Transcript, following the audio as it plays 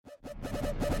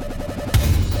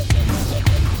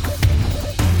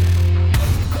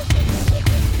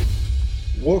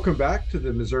Welcome back to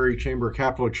the Missouri Chamber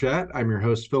Capitol Chat. I'm your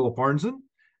host, Philip Arnzen,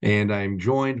 and I'm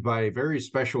joined by a very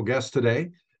special guest today,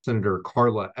 Senator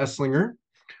Karla Eslinger.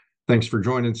 Thanks for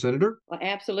joining, Senator. Well,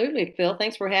 absolutely, Phil.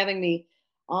 Thanks for having me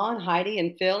on, Heidi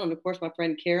and Phil, and of course, my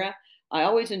friend Kara. I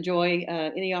always enjoy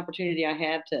any opportunity I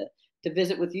have to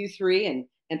visit with you three and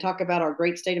talk about our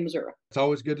great state of Missouri. It's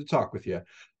always good to talk with you.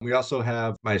 We also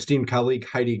have my esteemed colleague,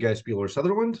 Heidi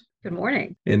Geisbuehler-Sutherland. Good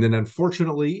morning. And then,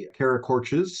 unfortunately, Kara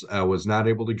Korches was not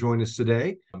able to join us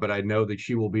today, but I know that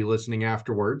she will be listening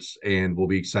afterwards, and we'll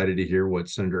be excited to hear what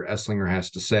Senator Eslinger has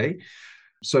to say.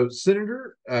 So,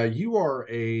 Senator, you are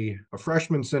a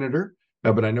freshman senator,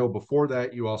 but I know before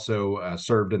that you also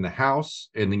served in the House,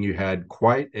 and then you had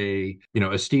quite a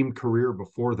esteemed career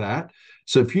before that.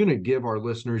 So, if you want to give our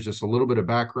listeners just a little bit of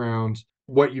background,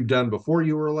 what you've done before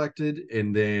you were elected,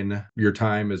 and then your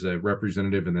time as a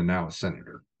representative, and then now a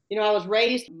senator. I was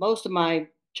raised, most of my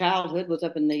childhood was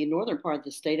up in the northern part of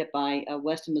the state, up by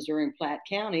western Missouri and Platte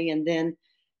County, and then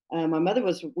my mother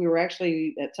we were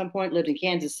actually at some point lived in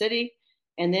Kansas City.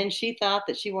 And then she thought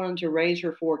that she wanted to raise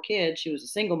her four kids. She was a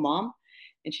single mom,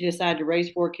 and she decided to raise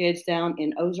four kids down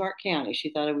in Ozark County. She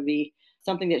thought it would be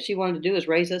something that she wanted to do, is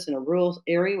raise us in a rural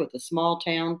area with a small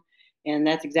town. And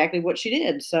that's exactly what she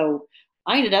did. So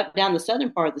I ended up down the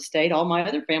southern part of the state. All my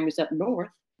other family's up north.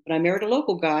 But I married a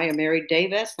local guy. I married Dave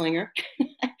Eslinger.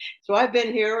 So I've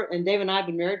been here, and Dave and I have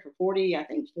been married for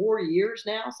 4 years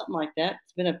now, something like that.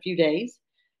 It's been a few days.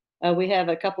 We have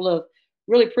a couple of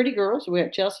really pretty girls. We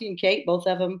have Chelsea and Kate. Both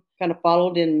of them kind of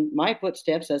followed in my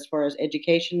footsteps as far as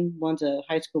education. One's a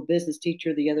high school business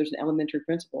teacher. The other's an elementary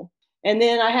principal. And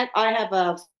then I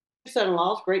have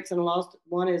son-in-laws, great son-in-laws.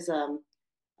 One is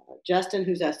Justin,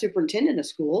 who's a superintendent of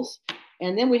schools.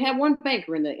 And then we have one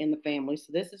banker in the family. So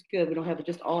this is good. We don't have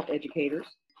just all educators.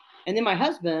 And then my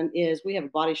husband we have a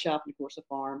body shop and, of course, a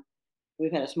farm.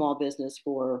 We've had a small business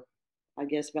for, I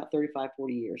guess, about 35,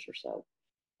 40 years or so.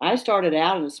 I started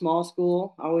out in a small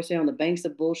school, I always say on the banks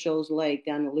of Bull Shoals Lake,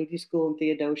 down in Luthi School in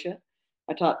Theodosia.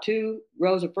 I taught 2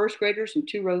 rows of first graders and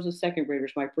 2 rows of second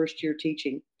graders my first year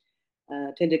teaching.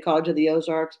 Attended College of the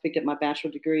Ozarks, picked up my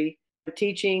bachelor's degree for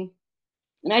teaching.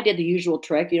 And I did the usual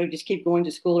trek, just keep going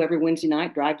to school every Wednesday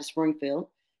night, drive to Springfield,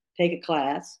 take a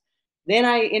class. Then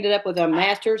I ended up with a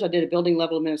master's. I did a building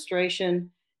level administration,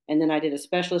 and then I did a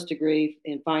specialist degree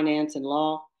in finance and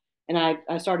law. And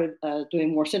I started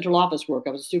doing more central office work. I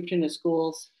was a superintendent of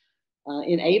schools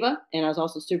in Ava, and I was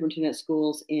also superintendent of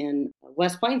schools in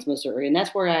West Plains, Missouri. And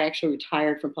that's where I actually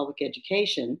retired from public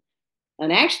education.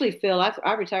 And actually, Phil,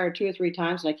 I retired 2 or 3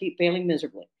 times, and I keep failing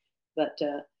miserably. But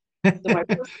so my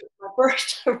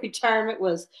first retirement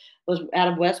was out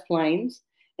of West Plains.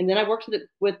 And then I worked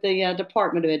with the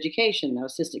Department of Education,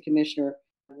 assistant commissioner,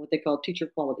 what they call teacher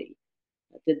quality.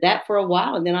 I did that for a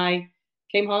while, and then I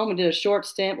came home and did a short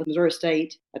stint with Missouri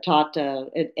State. I taught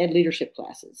ed leadership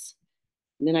classes.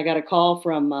 And then I got a call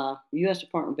from the U.S.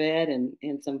 Department of Ed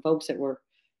and some folks that were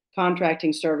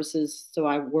contracting services. So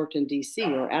I worked in D.C.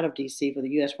 or out of D.C. for the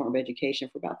U.S. Department of Education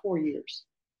for about 4 years.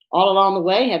 All along the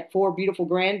way, had 4 beautiful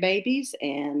grandbabies.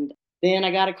 And then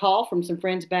I got a call from some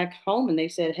friends back home, and they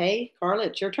said, "Hey, Karla,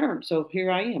 it's your turn." So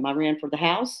here I am. I ran for the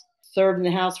House, served in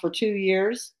the House for 2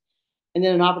 years. And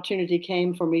then an opportunity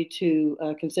came for me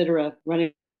to consider a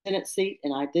running Senate seat,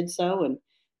 and I did so,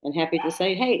 and happy to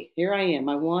say, hey, here I am.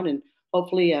 I won, and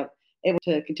hopefully able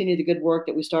to continue the good work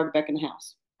that we started back in the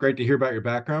House. Great to hear about your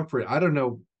background. I don't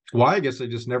know why, I guess I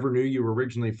just never knew you were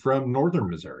originally from northern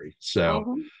Missouri.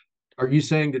 So Are you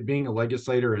saying that being a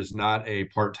legislator is not a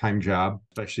part-time job,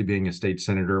 especially being a state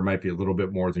senator might be a little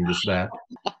bit more than just that?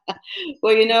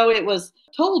 Well, it was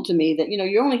told to me that,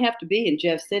 you only have to be in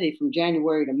Jeff City from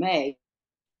January to May.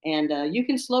 And you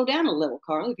can slow down a little,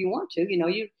 Karla, if you want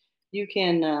to. You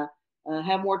can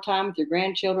have more time with your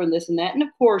grandchildren, this and that. And of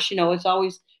course, it's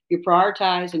always you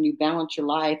prioritize and you balance your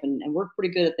life, and we're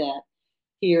pretty good at that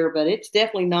here. But it's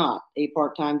definitely not a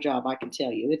part-time job, I can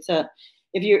tell you. It's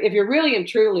if you're really and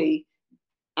truly,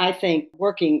 I think,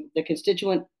 working the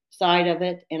constituent side of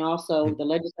it and also the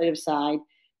legislative side,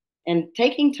 and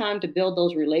taking time to build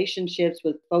those relationships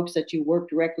with folks that you work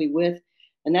directly with.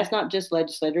 And that's not just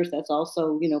legislators. That's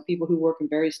also, people who work in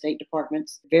various state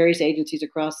departments, various agencies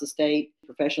across the state,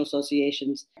 professional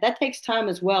associations. That takes time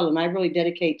as well. And I really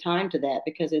dedicate time to that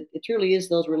because it truly is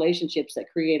those relationships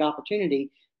that create opportunity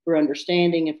for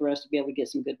understanding and for us to be able to get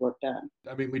some good work done.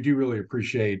 I mean, we do really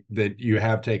appreciate that you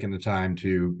have taken the time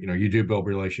to, you do build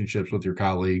relationships with your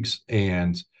colleagues.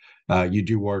 And You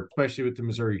do work, especially with the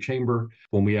Missouri Chamber.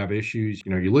 When we have issues,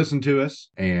 you listen to us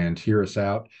and hear us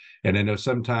out. And I know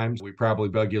sometimes we probably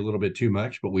bug you a little bit too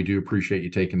much, but we do appreciate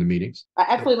you taking the meetings. I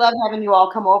absolutely love having you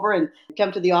all come over and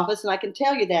come to the office. And I can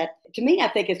tell you that to me, I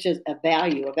think it's just a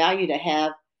value to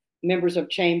have members of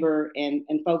chamber and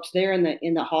folks there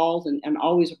in the halls and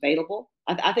always available.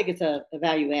 I think it's a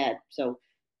value add. So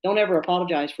don't ever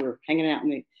apologize for hanging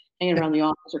around the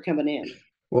office or coming in.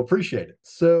 Well, appreciate it.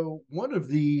 So, one of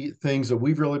the things that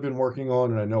we've really been working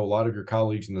on, and I know a lot of your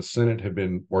colleagues in the Senate have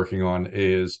been working on,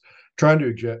 is trying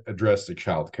to address the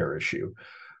child care issue.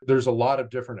 There's a lot of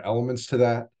different elements to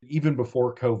that. Even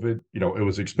before COVID, it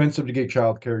was expensive to get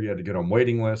childcare. You had to get on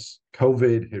waiting lists.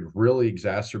 COVID had really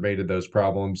exacerbated those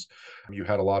problems. You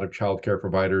had a lot of childcare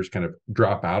providers kind of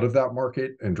drop out of that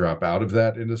market and drop out of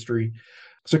that industry.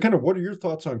 So, kind of, what are your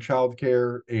thoughts on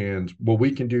childcare and what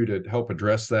we can do to help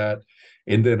address that?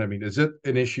 And then, I mean, is it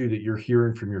an issue that you're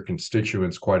hearing from your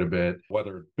constituents quite a bit,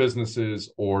 whether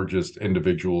businesses or just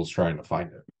individuals trying to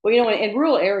find it? Well, in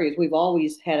rural areas, we've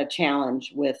always had a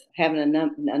challenge with having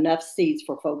enough seats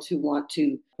for folks who want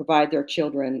to provide their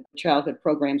children childhood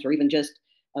programs or even just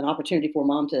an opportunity for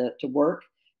mom to work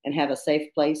and have a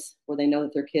safe place where they know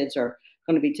that their kids are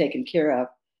going to be taken care of.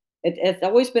 It's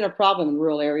always been a problem in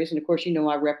rural areas. And of course,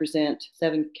 I represent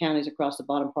 7 counties across the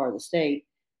bottom part of the state,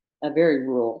 very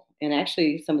rural, and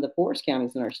actually some of the poorest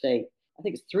counties in our state. I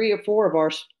think it's 3 or 4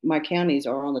 of my counties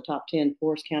are on the top 10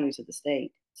 poorest counties of the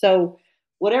state. So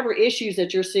whatever issues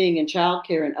that you're seeing in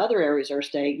childcare in other areas of our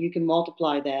state, you can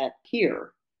multiply that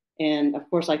here. And of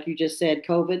course, like you just said,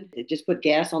 COVID, it just put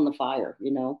gas on the fire. We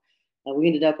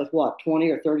ended up with what, 20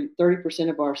 or 30%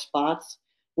 of our spots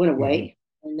went away.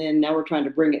 And then now we're trying to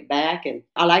bring it back. And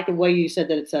I like the way you said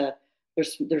that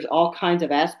there's all kinds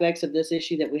of aspects of this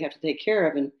issue that we have to take care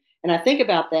of. And I think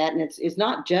about that, and it's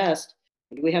not just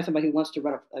we have somebody who wants to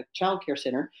run a child care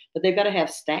center, but they've got to have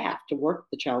staff to work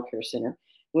the child care center.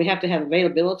 We have to have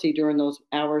availability during those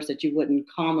hours that you wouldn't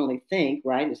commonly think,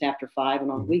 right? It's after 5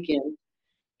 and on weekends,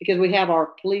 because we have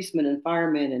our policemen and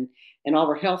firemen and all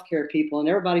our healthcare people and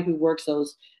everybody who works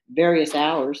those various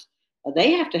hours.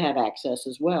 They have to have access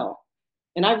as well.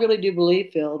 And I really do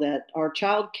believe, Phil, that our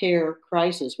child care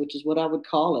crisis, which is what I would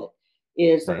call it,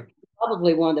 is Right.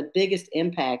 probably one of the biggest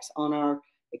impacts on our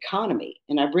economy.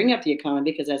 And I bring up the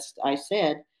economy because, as I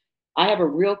said, I have a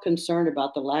real concern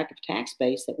about the lack of tax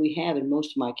base that we have in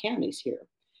most of my counties here.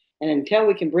 And until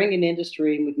we can bring in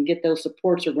industry and we can get those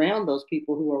supports around those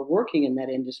people who are working in that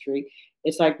industry,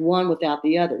 it's like one without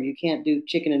the other. You can't do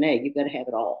chicken and egg. You've got to have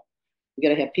it all. You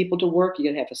got to have people to work. You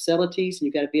got to have facilities, and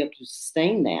you got to be able to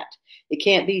sustain that. It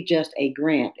can't be just a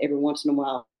grant every once in a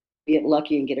while. Get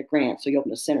lucky and get a grant, so you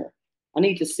open a center. I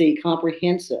need to see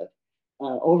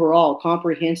overall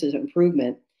comprehensive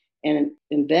improvement and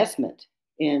investment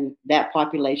in that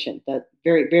population, that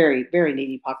very, very, very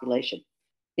needy population.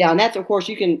 Yeah, and that's, of course,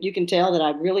 you can tell that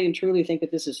I really and truly think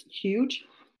that this is huge.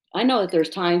 I know that there's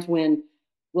times when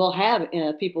we'll have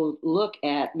people look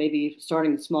at maybe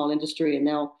starting a small industry, and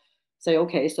they'll say,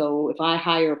 okay, so if I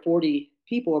hire 40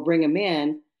 people or bring them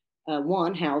in,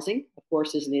 one, housing, of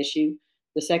course, is an issue.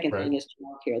 The second Right. thing is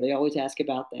childcare. They always ask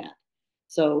about that.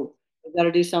 So we've got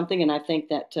to do something. And I think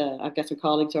that I've got some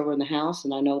colleagues over in the House,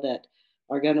 and I know that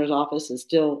our governor's office is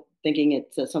still thinking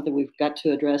it's something we've got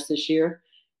to address this year.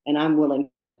 And I'm willing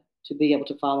to be able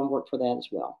to follow and work for that as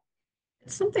well.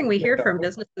 It's something we hear from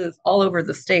businesses all over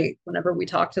the state whenever we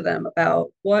talk to them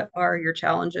about what are your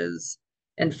challenges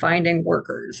in finding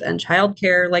workers. And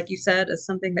childcare, like you said, is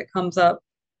something that comes up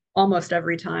almost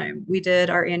every time. We did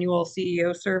our annual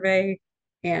CEO survey,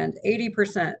 and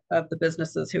 80% of the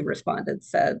businesses who responded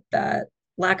said that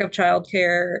lack of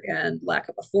childcare and lack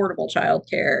of affordable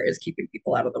childcare is keeping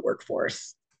people out of the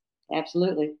workforce.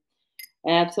 Absolutely.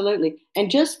 Absolutely.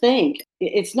 And just think,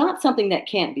 it's not something that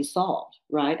can't be solved,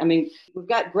 right? I mean, we've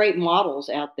got great models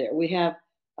out there. We have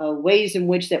ways in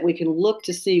which that we can look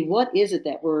to see what is it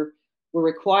that we're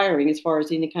requiring as far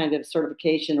as any kind of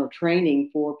certification or training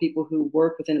for people who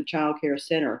work within a child care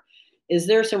center. Is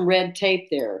there some red tape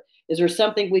there? Is there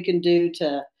something we can do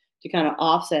to kind of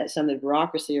offset some of the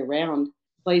bureaucracy around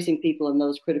placing people in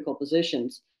those critical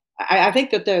positions? I think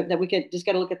that we could just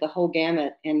got to look at the whole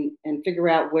gamut and figure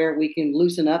out where we can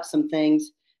loosen up some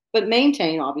things, but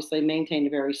obviously maintain a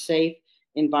very safe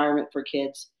environment for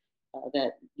kids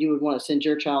that you would want to send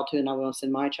your child to, and I want to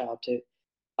send my child to.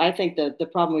 I think that the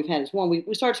problem we've had is, one,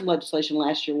 we started some legislation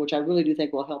last year, which I really do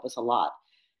think will help us a lot.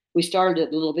 We started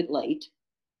it a little bit late.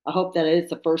 I hope that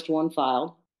it's the first one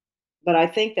filed, but I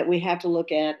think that we have to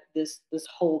look at this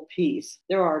whole piece.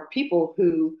 There are people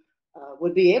who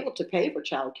would be able to pay for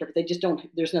childcare, but they just don't.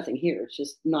 There's nothing here. It's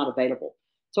just not available.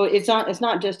 So it's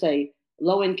not just a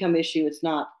low income issue. It's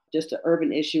not just an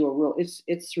urban issue or rural.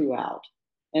 It's throughout,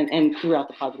 and throughout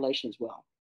the population as well.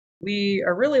 We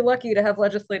are really lucky to have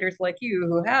legislators like you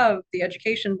who have the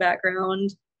education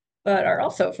background, but are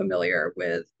also familiar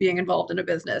with being involved in a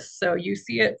business. So you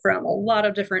see it from a lot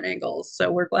of different angles.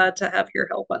 So we're glad to have your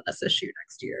help on this issue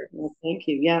next year. Well, thank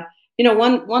you. Yeah.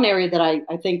 One area that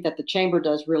I think that the chamber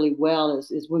does really well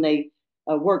is when they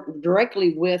work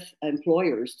directly with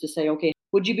employers to say, okay,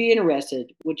 would you be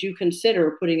interested? Would you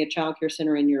consider putting a child care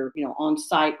center in your, on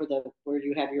site where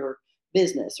you have your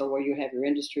business or where you have your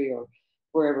industry or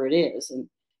wherever it is? And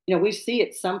we see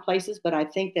it some places, but I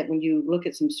think that when you look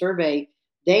at some survey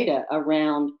data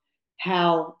around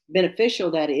how beneficial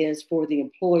that is for the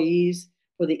employees,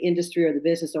 for the industry or the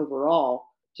business overall,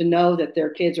 to know that their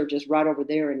kids are just right over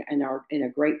there and are in a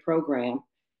great program,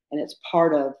 and it's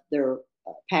part of their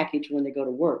package when they go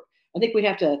to work. I think we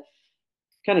have to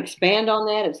kind of expand on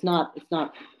that. It's not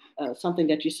something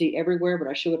that you see everywhere, but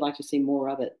I sure would like to see more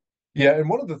of it. Yeah, and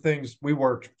one of the things we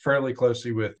worked fairly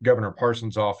closely with Governor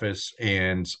Parsons' office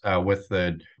and with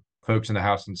the folks in the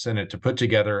House and Senate to put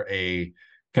together a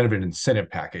kind of an incentive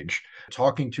package.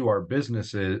 Talking to our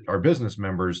business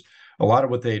members, a lot of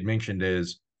what they had mentioned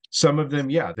is some of them,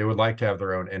 yeah, they would like to have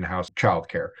their own in-house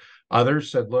childcare.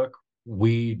 Others said, look,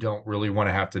 we don't really want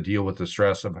to have to deal with the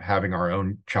stress of having our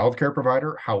own childcare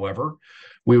provider. However,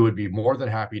 we would be more than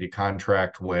happy to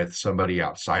contract with somebody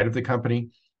outside of the company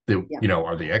that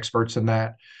are the experts in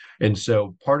that. And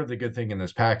so part of the good thing in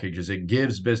this package is it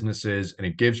gives businesses and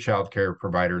it gives childcare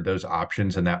provider those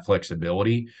options and that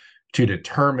flexibility to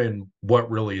determine what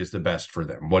really is the best for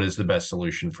them, what is the best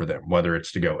solution for them, whether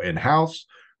it's to go in-house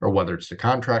or whether it's to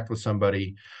contract with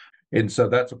somebody. And so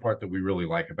that's a part that we really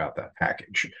like about that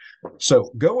package. So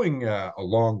going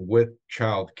along with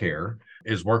childcare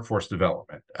is workforce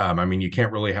development. I mean, you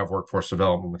can't really have workforce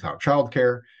development without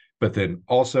childcare, but then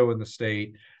also in the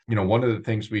state, one of the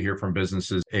things we hear from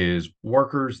businesses is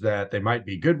workers that they might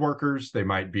be good workers, they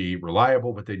might be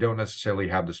reliable, but they don't necessarily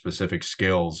have the specific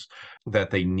skills that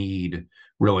they need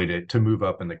really to move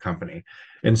up in the company.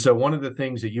 And so one of the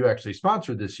things that you actually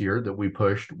sponsored this year that we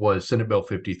pushed was Senate Bill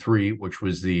 53, which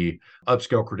was the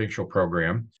upskill credential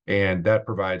program, and that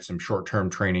provides some short-term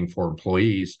training for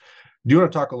employees. Do you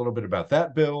want to talk a little bit about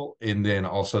that bill and then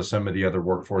also some of the other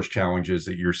workforce challenges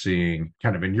that you're seeing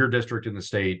kind of in your district in the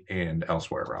state and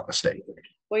elsewhere around the state?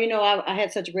 Well, I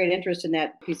had such a great interest in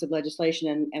that piece of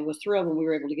legislation and was thrilled when we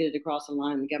were able to get it across the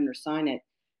line and the governor signed it.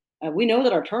 We know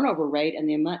that our turnover rate and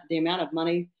the amount of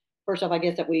money, first off, I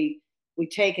guess that we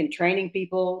take in training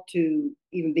people to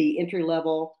even be entry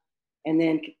level and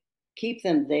then keep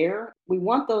them there. We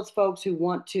want those folks who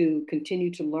want to continue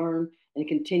to learn and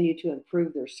continue to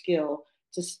improve their skill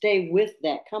to stay with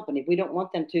that company. We don't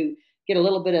want them to get a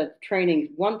little bit of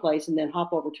training one place and then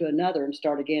hop over to another and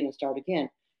start again and start again.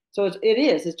 So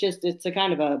it's a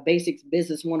kind of a basics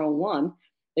business 101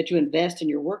 that you invest in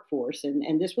your workforce.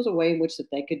 And this was a way in which that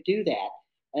they could do that.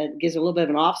 It gives a little bit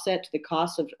of an offset to the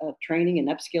cost of training and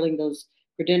upskilling those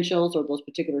credentials or those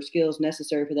particular skills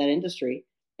necessary for that industry.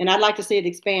 And I'd like to see it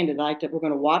expanded. We're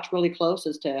going to watch really close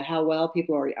as to how well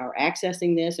people are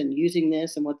accessing this and using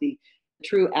this and what the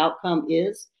true outcome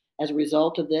is as a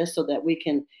result of this so that we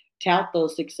can tout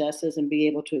those successes and be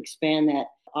able to expand that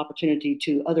opportunity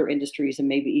to other industries and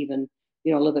maybe even, a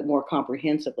little bit more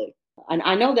comprehensively. And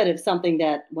I know that it's something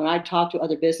that when I talk to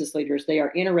other business leaders, they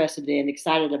are interested in,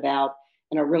 excited about,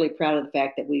 and are really proud of the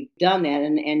fact that we've done that.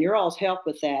 And your all's help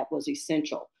with that was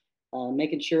essential,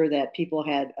 making sure that people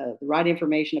had the right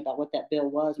information about what that bill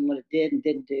was and what it did and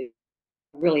didn't do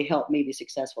really helped me be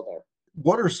successful there.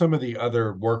 What are some of the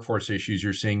other workforce issues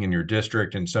you're seeing in your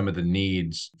district and some of the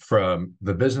needs from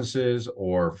the businesses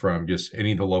or from just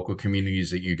any of the local communities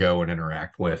that you go and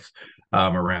interact with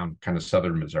around kind of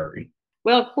southern Missouri?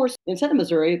 Well, of course, in southern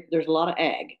Missouri, there's a lot of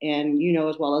ag. And you know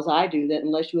as well as I do that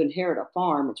unless you inherit a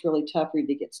farm, it's really tough for you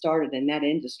to get started in that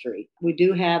industry. We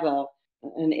do have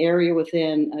an area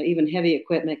within even heavy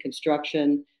equipment,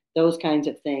 construction, those kinds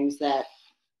of things that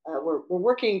we're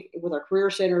working with our career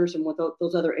centers and with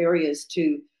those other areas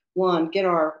to, one, get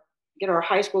our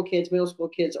high school kids, middle school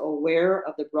kids aware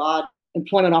of the broad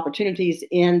employment opportunities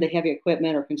in the heavy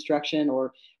equipment or construction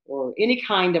or any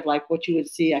kind of like what you would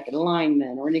see like an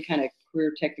lineman or any kind of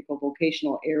career technical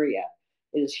vocational area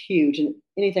is huge, and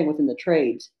anything within the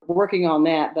trades. We're working on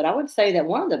that, but I would say that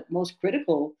one of the most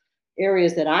critical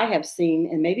areas that I have seen,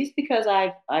 and maybe it's because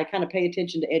I kind of pay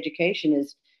attention to education,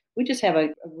 is we just have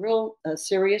a real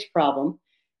serious problem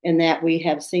in that we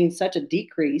have seen such a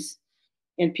decrease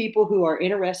in people who are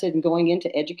interested in going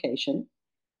into education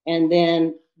and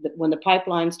then when the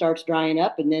pipeline starts drying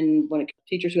up, and then when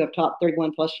teachers who have taught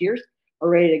 31 plus years are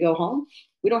ready to go home,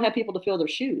 we don't have people to fill their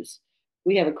shoes.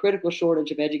 We have a critical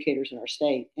shortage of educators in our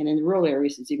state, and in rural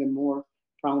areas, it's even more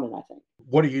prominent, I think.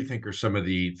 What do you think are some of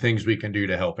the things we can do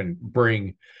to help and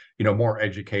bring, more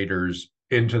educators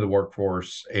into the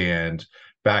workforce and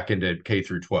back into K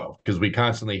through 12? Because we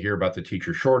constantly hear about the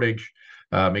teacher shortage.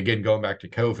 Again, going back to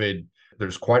COVID,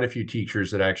 there's quite a few teachers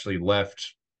that actually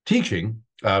left teaching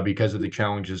because of the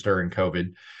challenges during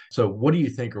COVID. So what do you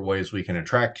think are ways we can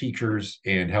attract teachers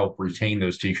and help retain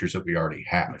those teachers that we already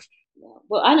have?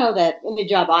 Well, I know that in the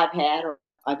job I've had, or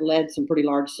I've led some pretty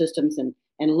large systems and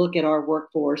look at our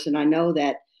workforce, and I know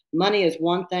that money is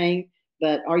one thing,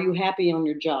 but are you happy on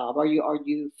your job? Are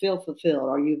you feel fulfilled?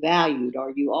 Are you valued?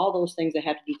 Are you all those things that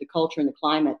have to do with the culture and the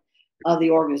climate of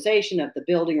the organization, of the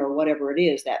building, or whatever it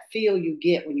is, that feel you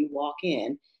get when you walk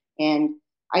in? And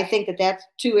I think that that's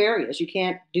two areas. You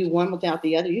can't do one without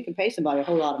the other. You can pay somebody a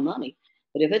whole lot of money,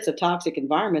 but if it's a toxic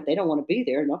environment, they don't want to be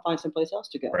there, and they'll find someplace else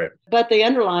to go. Right. But the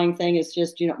underlying thing is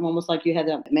just, almost like you have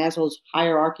the Maslow's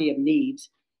hierarchy of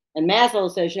needs. And Maslow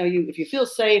says, if you feel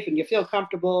safe and you feel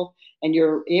comfortable and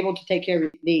you're able to take care of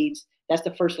your needs, that's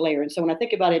the first layer. And so when I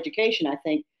think about education, I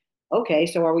think, okay,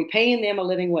 so are we paying them a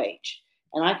living wage?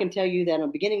 And I can tell you that a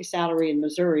beginning salary in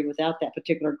Missouri without that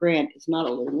particular grant is not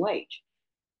a living wage.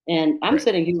 And I'm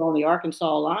sitting here on the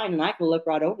Arkansas line, and I can look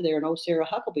right over there, and Sarah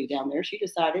Huckabee down there, she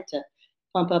decided to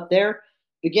pump up their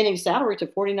beginning salary to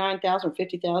 $49,000,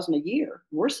 $50,000 a year.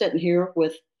 We're sitting here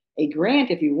with a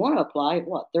grant, if you want to apply,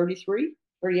 what, 33,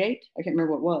 38? I can't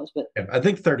remember what it was, but I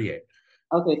think 38.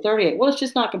 Okay, 38. Well, it's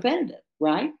just not competitive,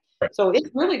 right? So it's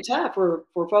really tough for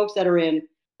folks that are in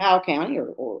Powell County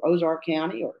or Ozark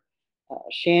County or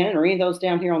Shannon or any of those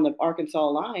down here on the Arkansas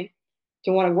line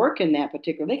to want to work in that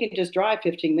particular. They can just drive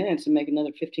 15 minutes and make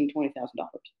another $15,000,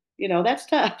 $20,000. That's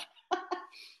tough.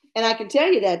 And I can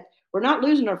tell you that we're not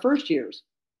losing our first years.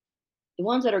 The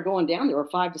ones that are going down there are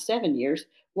 5 to 7 years,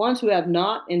 ones who have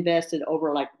not invested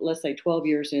over, like, let's say 12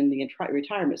 years in the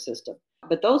retirement system.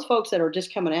 But those folks that are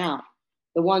just coming out,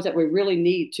 the ones that we really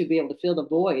need to be able to fill the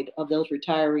void of those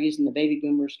retirees and the baby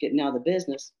boomers getting out of the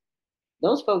business,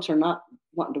 those folks are not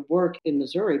wanting to work in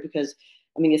Missouri because,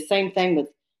 the same thing with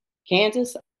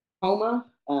Kansas, Oklahoma,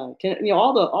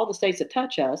 all the states that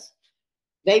touch us,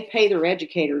 they pay their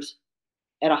educators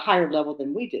at a higher level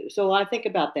than we do. So I think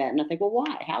about that and I think, well,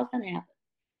 why? How's that happen?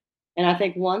 And I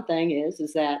think one thing is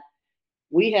that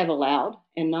we have allowed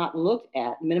and not looked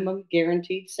at minimum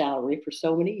guaranteed salary for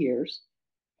so many years,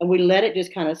 and we let it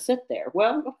just kind of sit there.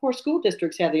 Well, of course, school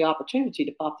districts have the opportunity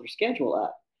to pop their schedule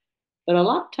up, but a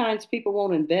lot of times people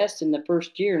won't invest in the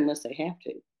first year unless they have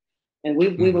to. And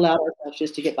we've allowed ourselves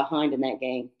just to get behind in that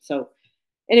game. So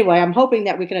anyway, I'm hoping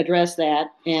that we can address that.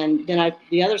 And then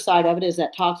the other side of it is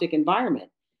that toxic environment.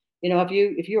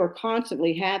 If you are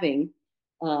constantly having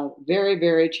very,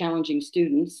 very challenging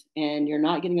students and you're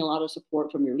not getting a lot of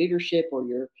support from your leadership or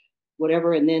your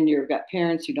whatever, and then you've got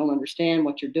parents who don't understand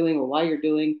what you're doing or why you're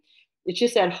doing, it's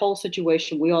just that whole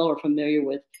situation we all are familiar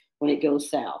with when it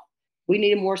goes south. We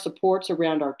need more supports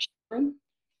around our children.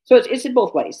 So it's in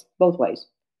both ways.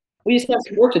 We just have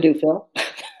some work to do, Phil.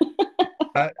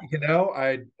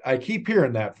 I keep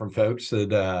hearing that from folks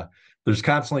that there's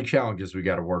constantly challenges we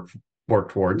got to work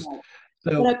towards. Right.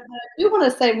 So, but I do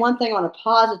want to say one thing on a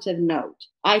positive note.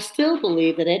 I still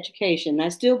believe that education, I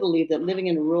still believe that living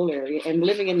in a rural area and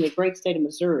living in the great state of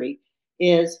Missouri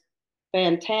is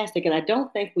fantastic. And I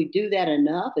don't think we do that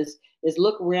enough is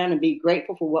look around and be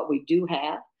grateful for what we do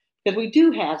have. Because we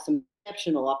do have some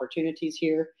exceptional opportunities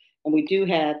here. And we do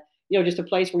have, just a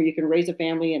place where you can raise a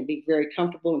family and be very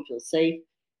comfortable and feel safe.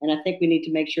 And I think we need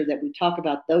to make sure that we talk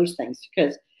about those things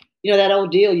because, that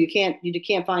old deal, you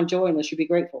can't find joy unless you be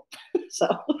grateful. So.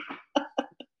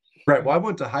 Right. Well, I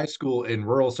went to high school in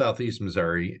rural Southeast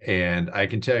Missouri, and I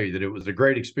can tell you that it was a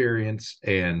great experience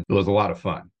and it was a lot of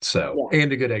fun. So,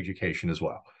 and a good education as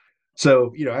well.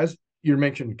 So, as you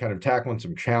mentioned, kind of tackling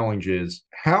some challenges,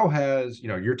 how has,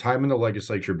 your time in the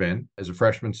legislature been as a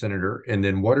freshman senator? And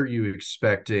then what are you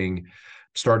expecting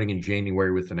starting in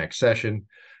January with the next session?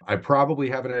 I probably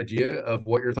have an idea of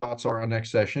what your thoughts are on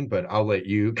next session, but I'll let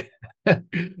you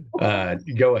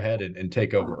go ahead and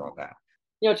take over on that.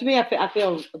 To me, I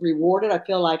feel rewarded. I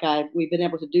feel like we've been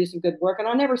able to do some good work. And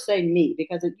I never say me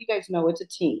because you guys know it's a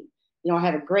team. I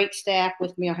have a great staff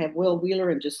with me. I have Will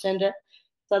Wheeler and Jacinda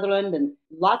Sutherland and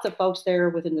lots of folks there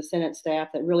within the Senate staff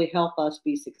that really help us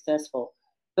be successful.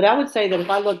 But I would say that if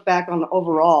I look back on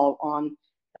overall on,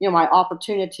 my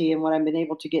opportunity and what I've been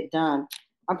able to get done,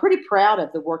 I'm pretty proud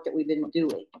of the work that we've been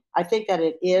doing. I think that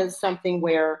it is something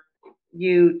where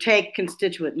You take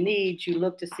constituent needs, you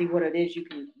look to see what it is you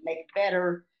can make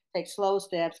better, take slow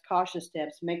steps, cautious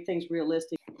steps, make things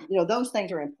realistic. Those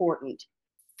things are important.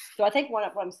 So I think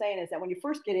what I'm saying is that when you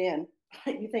first get in,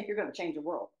 you think you're going to change the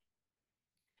world.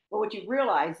 But what you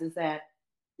realize is that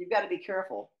you've got to be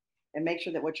careful and make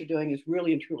sure that what you're doing is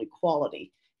really and truly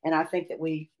quality. And I think that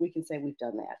we can say we've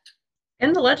done that.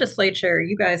 In the legislature,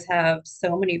 you guys have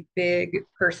so many big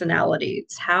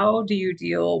personalities. How do you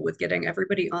deal with getting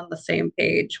everybody on the same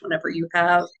page whenever you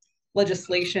have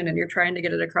legislation and you're trying to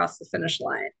get it across the finish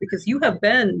line? Because you have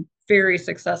been very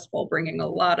successful bringing a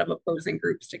lot of opposing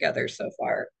groups together so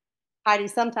far. Heidi,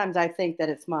 sometimes I think that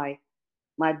it's my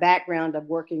background of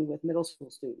working with middle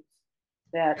school students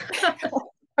that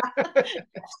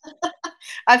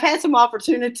I've had some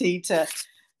opportunity to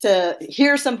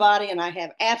hear somebody and I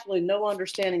have absolutely no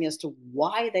understanding as to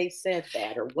why they said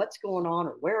that or what's going on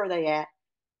or where are they at.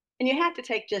 And you have to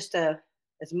take just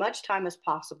as much time as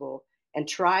possible and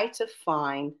try to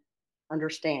find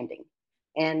understanding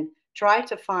and try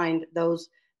to find those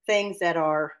things that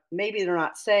are maybe they're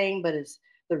not saying, but it's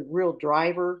the real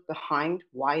driver behind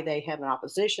why they have an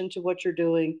opposition to what you're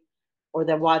doing or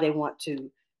that why they want to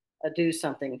do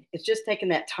something. It's just taking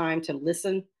that time to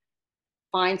listen,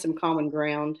 find some common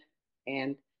ground,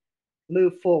 and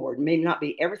move forward. It may not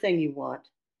be everything you want,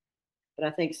 but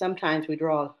I think sometimes we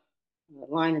draw a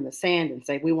line in the sand and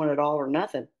say we want it all or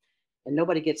nothing, and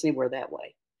nobody gets anywhere that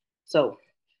way. So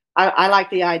I like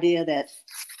the idea that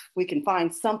we can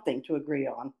find something to agree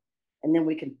on, and then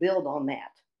we can build on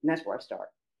that. And that's where I start.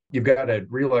 You've got a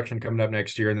re-election coming up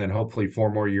next year and then hopefully 4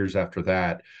 more years after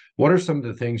that. What are some of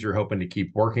the things you're hoping to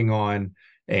keep working on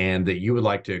and that you would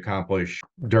like to accomplish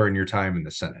during your time in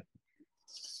the Senate?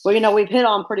 Well, we've hit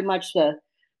on pretty much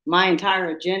my entire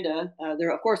agenda.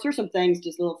 Of course, there's some things,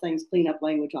 just little things, clean up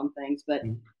language on things. But,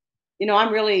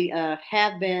 I'm really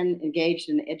have been engaged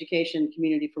in the education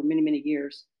community for many, many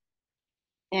years.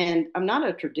 And I'm not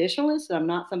a traditionalist. I'm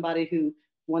not somebody who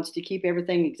wants to keep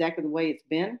everything exactly the way it's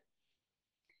been.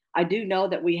 I do know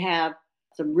that we have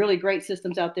some really great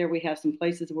systems out there. We have some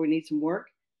places where we need some work.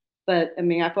 But I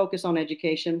mean, I focus on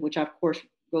education, which of course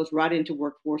goes right into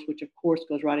workforce, which of course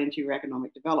goes right into your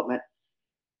economic development.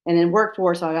 And in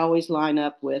workforce, I always line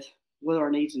up with our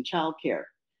needs in childcare.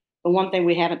 But one thing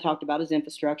we haven't talked about is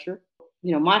infrastructure.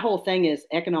 My whole thing is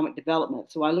economic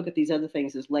development. So I look at these other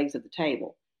things as legs of the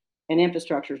table, and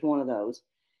infrastructure is one of those.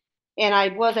 And I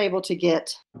was able to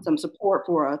get some support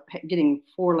for getting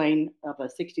 4 lane of a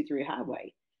 63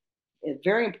 highway. A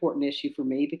very important issue for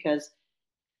me because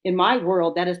in my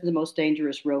world, that is the most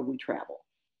dangerous road we travel.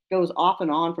 It goes off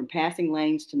and on from passing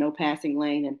lanes to no passing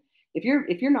lane. And if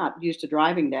you're not used to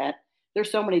driving that, there's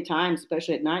so many times,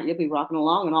 especially at night, you'll be rocking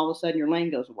along and all of a sudden your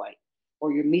lane goes away.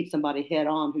 Or you meet somebody head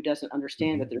on who doesn't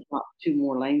understand that there's not 2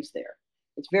 more lanes there.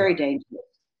 It's very dangerous.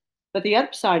 But the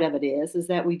other side of it is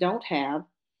that we don't have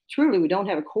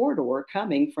a corridor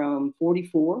coming from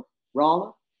 44,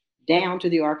 Rolla, down to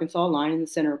the Arkansas line in the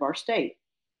center of our state.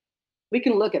 We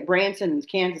can look at Branson and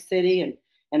Kansas City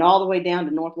and all the way down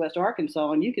to Northwest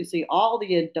Arkansas, and you can see all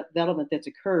the development that's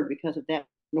occurred because of that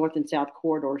north and south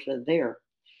corridors that are there.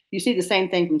 You see the same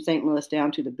thing from St. Louis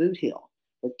down to the Boot Hill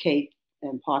with Cape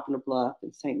and Poplar Bluff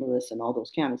and St. Louis and all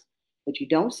those counties. But you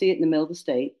don't see it in the middle of the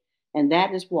state, and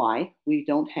that is why we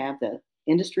don't have the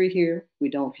industry here. We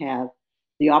don't have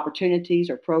the opportunities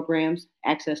or programs,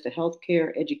 access to health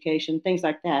care, education, things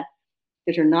like that,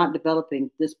 because you're not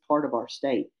developing this part of our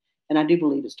state. And I do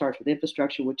believe it starts with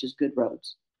infrastructure, which is good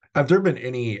roads. Have there been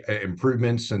any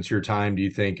improvements since your time, do you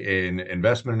think, in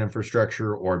investment in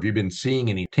infrastructure, or have you been seeing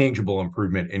any tangible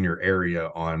improvement in your area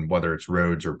on whether it's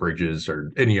roads or bridges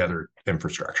or any other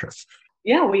infrastructure?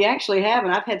 Yeah, we actually have.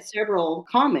 And I've had several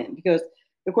comment because,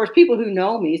 of course, people who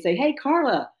know me say, hey,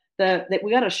 Karla, that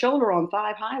we got a shoulder on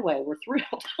 5 Highway. We're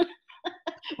thrilled.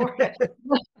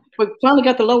 We finally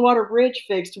got the low water bridge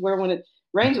fixed to where when it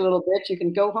rains a little bit, you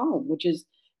can go home, which is,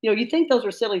 you think those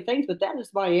are silly things, but that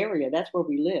is my area. That's where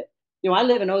we live. I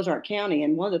live in Ozark County,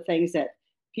 and one of the things that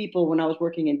people, when I was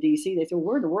working in D.C., they said,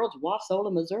 where in the world's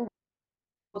Wasola, Missouri?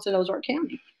 What's in Ozark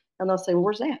County? And they'll say, well,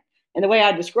 where's that? And the way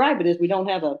I describe it is we don't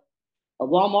have a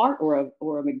Walmart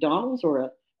or a McDonald's or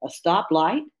a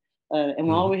stoplight,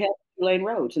 and all we have is 2-lane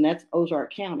roads, and that's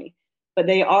Ozark County. But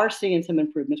they are seeing some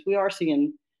improvements. We are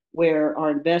seeing where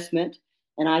our investment,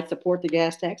 and I support the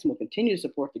gas tax and will continue to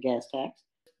support the gas tax.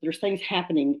 There's things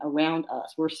happening around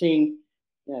us. We're seeing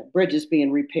bridges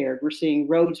being repaired. We're seeing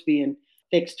roads being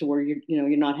fixed to where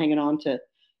you're not hanging on to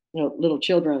little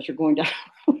children as you're going down.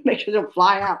 Make sure they don't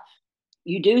fly out.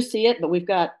 You do see it, but we've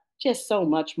got just so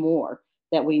much more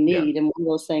that we need. And one of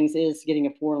those things is getting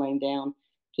a 4-lane down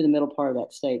to the middle part of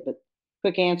that state. But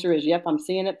quick answer is, yep, I'm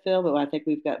seeing it, Phil, but I think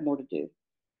we've got more to do.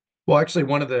 Well, actually,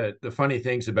 one of the funny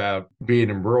things about being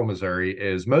in rural Missouri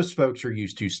is most folks are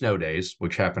used to snow days,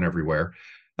 which happen everywhere.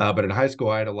 But in high school,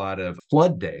 I had a lot of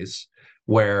flood days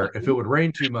where if it would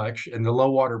rain too much and the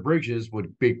low water bridges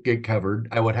would get covered,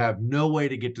 I would have no way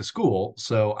to get to school.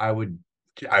 So I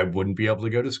wouldn't be able to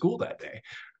go to school that day.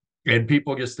 And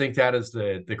people just think that is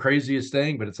the craziest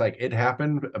thing, but it's like it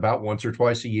happened about once or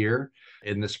twice a year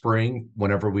in the spring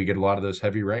whenever we get a lot of those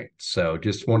heavy rains. So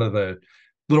just one of the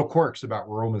little quirks about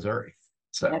rural Missouri.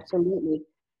 So Absolutely.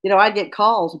 I'd get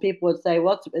calls and people would say,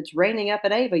 well, it's raining up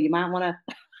at Ava. You might want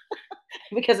to,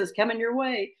 because it's coming your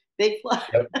way. Big flood.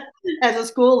 yep. As a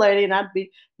school lady, and I'd be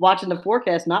watching the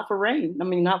forecast, not for rain. I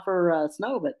mean, not for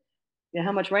snow, but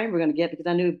how much rain we're going to get, because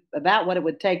I knew about what it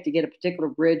would take to get a particular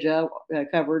bridge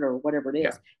covered or whatever it is.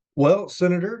 Yeah. Well,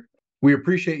 Senator, we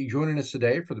appreciate you joining us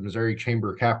today for the Missouri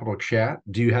Chamber Capital Chat.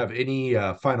 Do you have any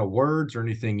final words or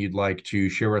anything you'd like to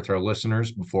share with our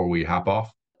listeners before we hop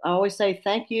off? I always say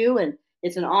thank you, and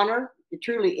it's an honor. It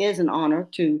truly is an honor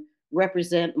to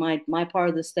represent my part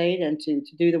of the state and to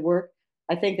do the work.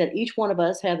 I think that each one of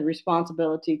us have the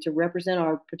responsibility to represent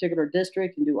our particular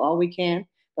district and do all we can,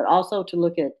 but also to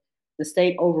look at the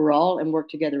state overall and work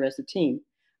together as a team.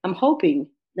 I'm hoping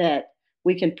that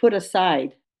we can put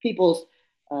aside people's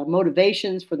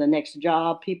motivations for the next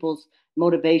job, people's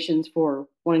motivations for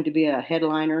wanting to be a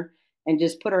headliner, and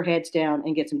just put our heads down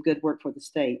and get some good work for the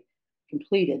state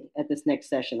completed at this next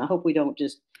session. I hope we don't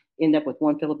just end up with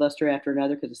one filibuster after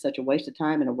another, because it's such a waste of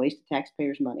time and a waste of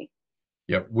taxpayers' money.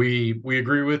 Yep, we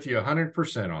agree with you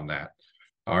 100% on that.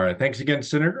 All right, thanks again,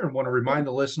 Senator. And want to remind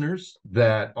the listeners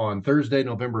that on Thursday,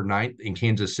 November 9th in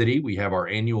Kansas City, we have our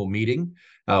annual meeting,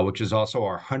 which is also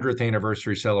our 100th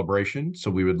anniversary celebration. So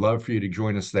we would love for you to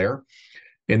join us there.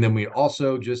 And then we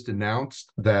also just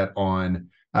announced that on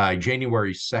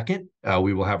January 2nd,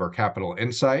 we will have our Capital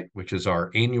Insight, which is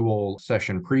our annual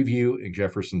session preview in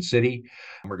Jefferson City.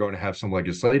 We're going to have some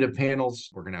legislative panels.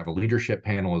 We're going to have a leadership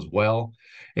panel as well.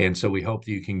 And so we hope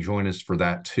that you can join us for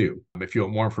that too. If you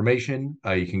want more information,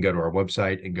 you can go to our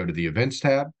website and go to the events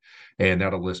tab, and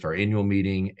that'll list our annual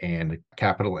meeting and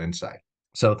Capital Insight.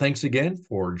 So thanks again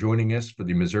for joining us for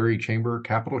the Missouri Chamber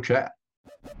Capital Chat.